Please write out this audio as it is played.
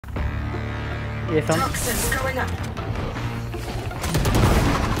A some.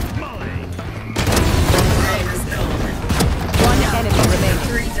 One enemy remaining.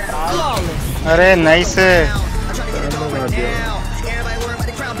 अरे nice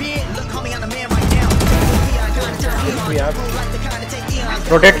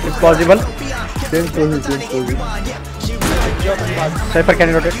Rotate if possible. Cypher can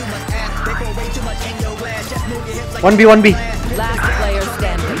rotate. 1B 1B. Last player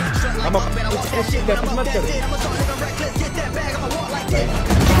standing.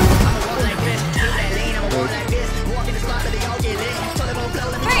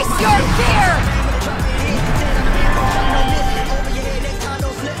 Face your fear!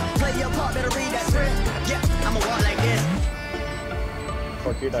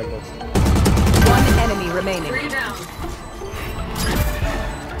 One enemy remaining.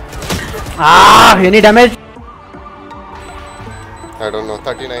 Any damage? I don't know.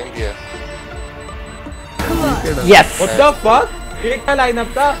 39 here. Yes. What the fuck? एक का line up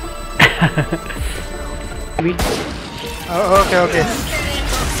था. Okay.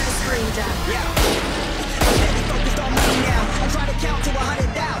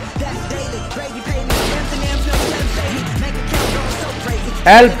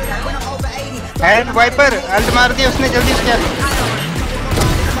 Help. Wiper alt मार दिया उसने जल्दी से.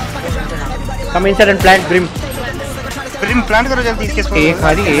 Come inside and plant Brim. Brim plant करो जल्दी इसके स्पॉट. एक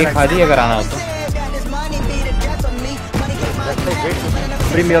हारी अगर आना हो तो.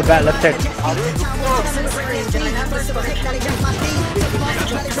 Brim your back left side.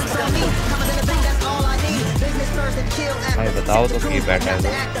 भाई बताओ तो की बैठा है.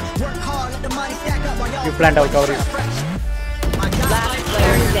 You plant out cover. Last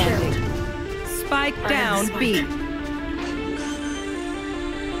player standing. Spike down B.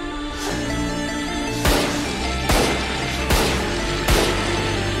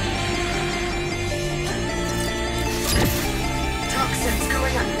 Toxins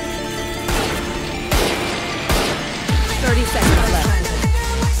going up. 30 seconds left.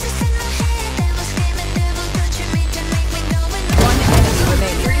 One enemy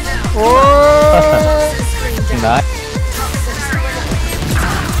remaining. Nice.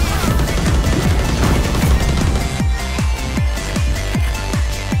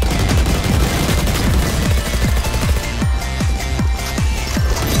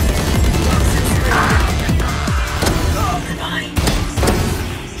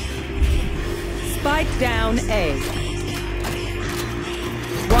 Spike down A.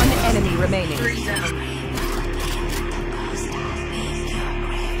 One enemy remaining.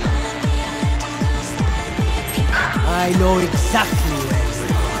 I know exactly where.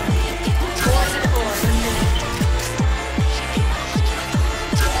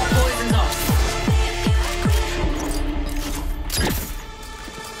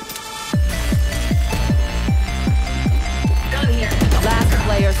 Last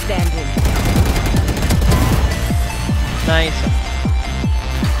player standing. Nice.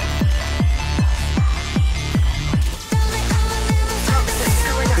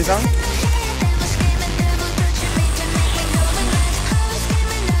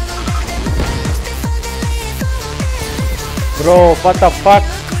 Bro, what the fuck?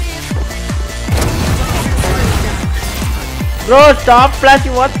 Bro, stop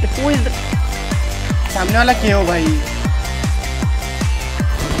flashing. What? Who is the... सामने वाला क्या हो भाई?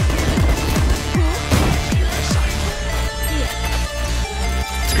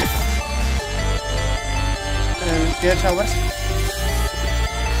 Clear showers.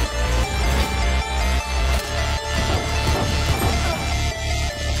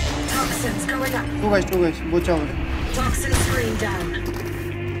 Toxins going up. Two guys, both shower. Toxin screen down.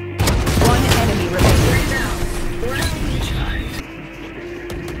 One enemy remaining. Down.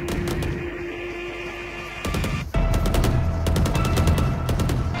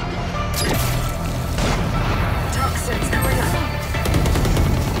 Toxins going up.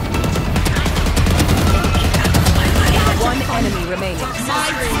 One enemy remaining.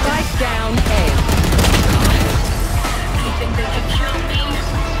 Spike down A. You think they can kill me?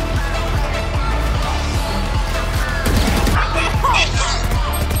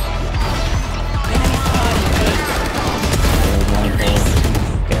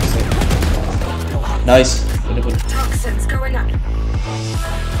 Nice. Toxins going up.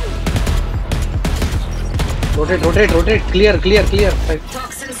 Rotate. Clear.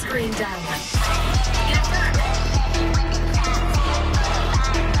 Toxin screen down.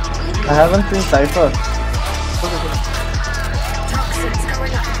 I haven't seen Cypher. Toxins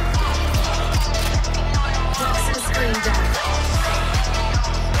going up. Toxin screen down.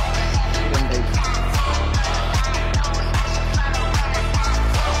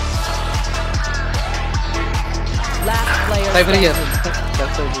 Cypher here.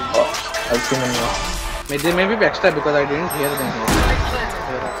 That's why. I've seen him now. Maybe maybe backstab because I didn't hear them.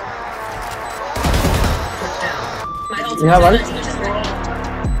 You have ult?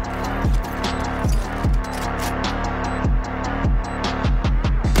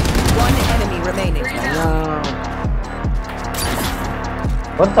 One enemy remaining.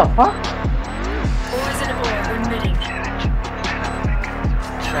 What the fuck? Poison orb emitting.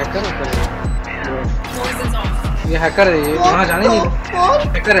 Hacker होता है. Poison's off. ये hacker है. ये वहाँ जाने नहीं.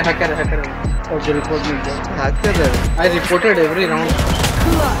 Hacker है. और जो report नहीं किया. hacker है. I reported every round.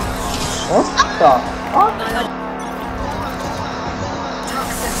 What the fuck?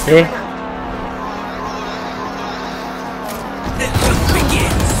 Hey.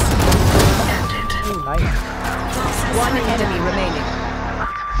 One enemy remaining.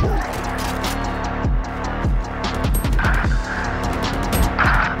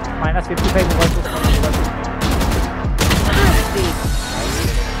 Minus 55 versus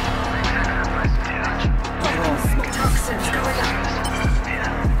Toxins going up.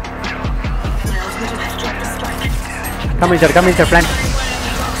 Miles would have dropped the strike. Come inside, plant.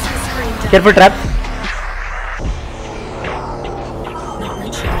 Toxin screen down. Careful trap. Not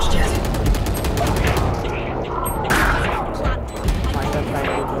recharged yet.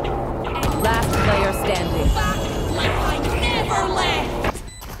 Last player standing.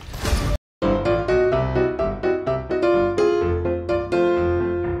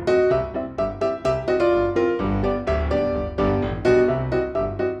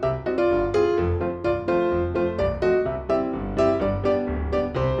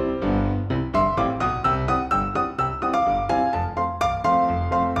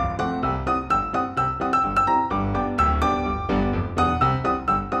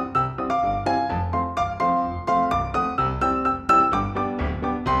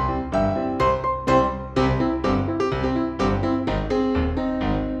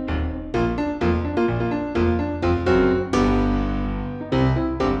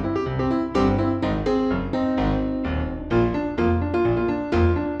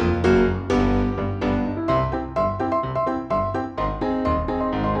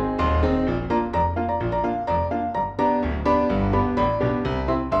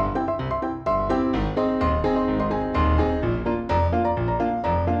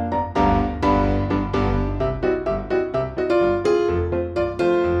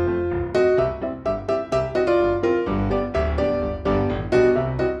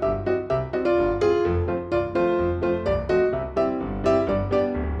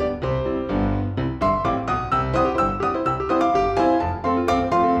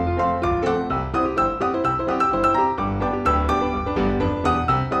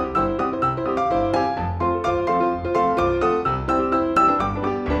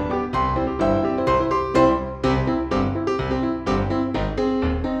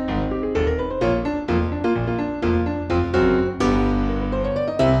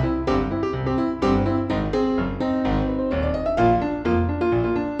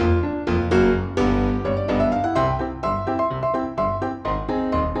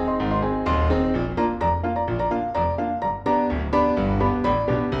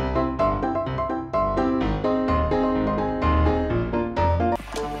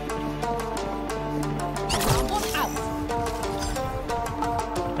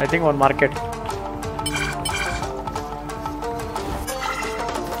 I think on market.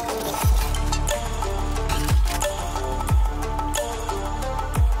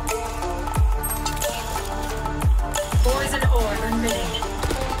 Poison orb emitting.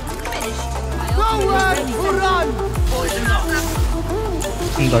 Nowhere to run! Poison's off.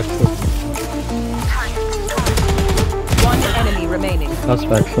 One enemy remaining. That's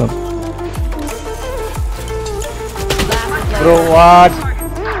back, so. Last player. Bro, what?